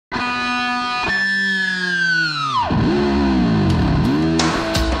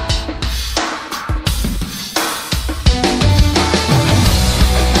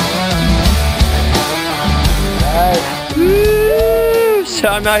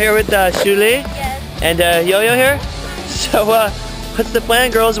I'm out here with Shuli and Yo-Yo here. So, what's the plan,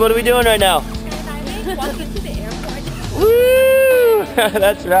 girls? What are we doing right now? Walking to the airport. Woo!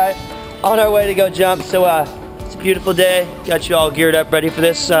 That's right. On our way to go jump. So, it's a beautiful day. Got you all geared up, ready for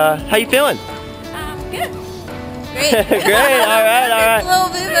this. How you feeling? Good. Great. Great. All right. A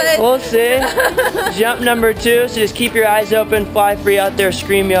little bit, but We'll see. Jump number 2. So just keep your eyes open, fly free out there,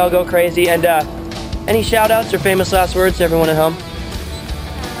 scream, yell, go crazy. And any shout-outs or famous last words to everyone at home?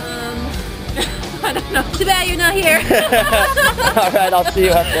 I don't know. Too bad you're not here. All right, I'll see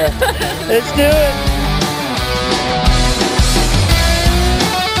you up there. Let's do it.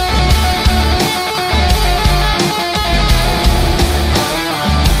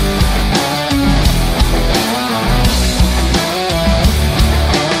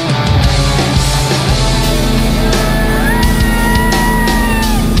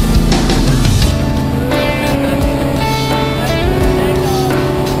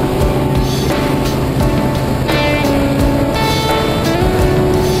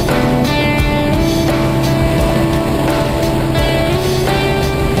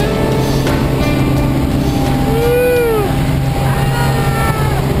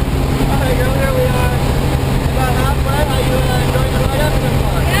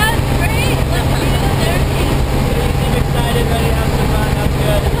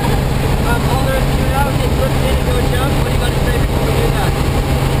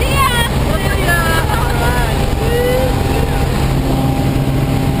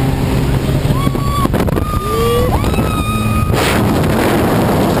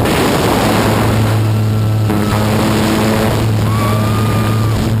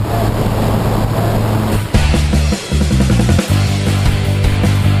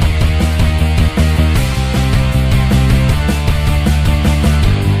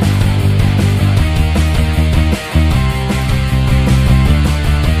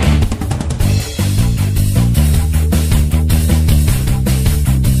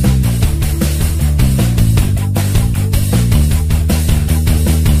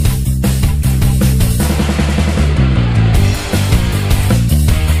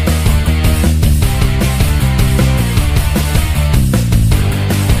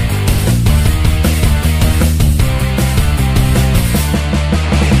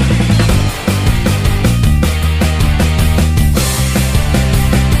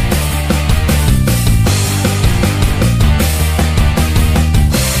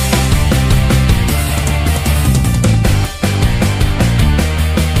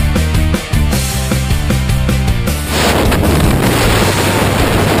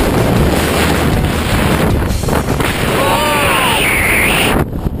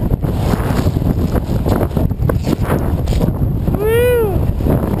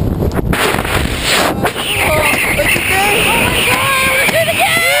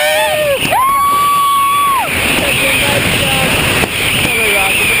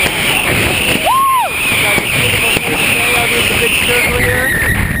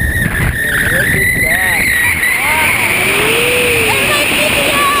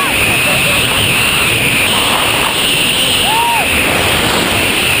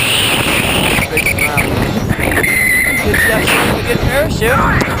 Parachute,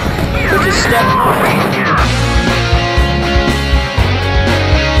 which is step 1.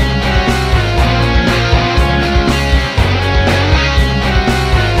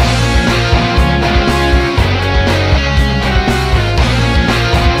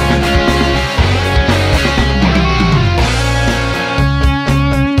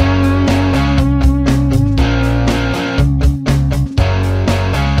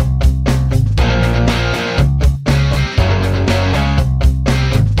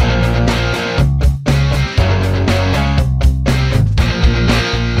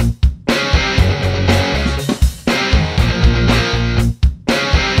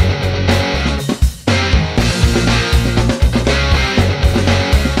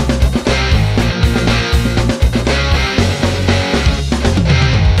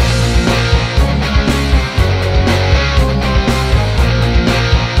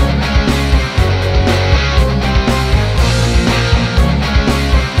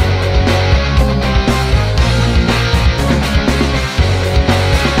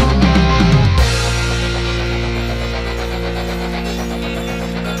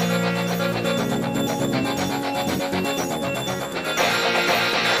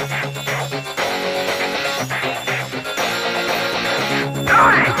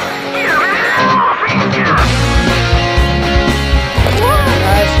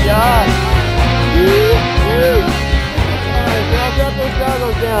 Nice job. Drop those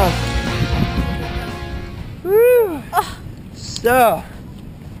goggles down. Woo. So,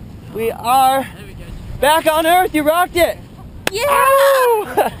 We are back on Earth. You rocked it.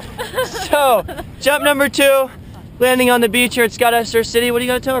 Yeah! So, jump number 2, landing on the beach here at Skydive Surfcity. What are you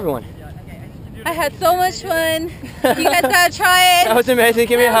going to tell everyone? I had so much fun. You guys gotta try it. That was amazing.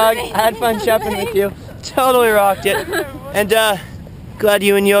 Give me a hug. I had fun jumping with you. Totally rocked it. And glad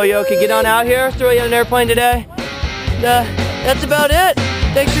you and Yo-Yo could get on out here, throw you on an airplane today. And, that's about it.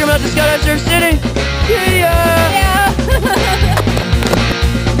 Thanks for coming out to Skydive Surf City. See ya! Yeah.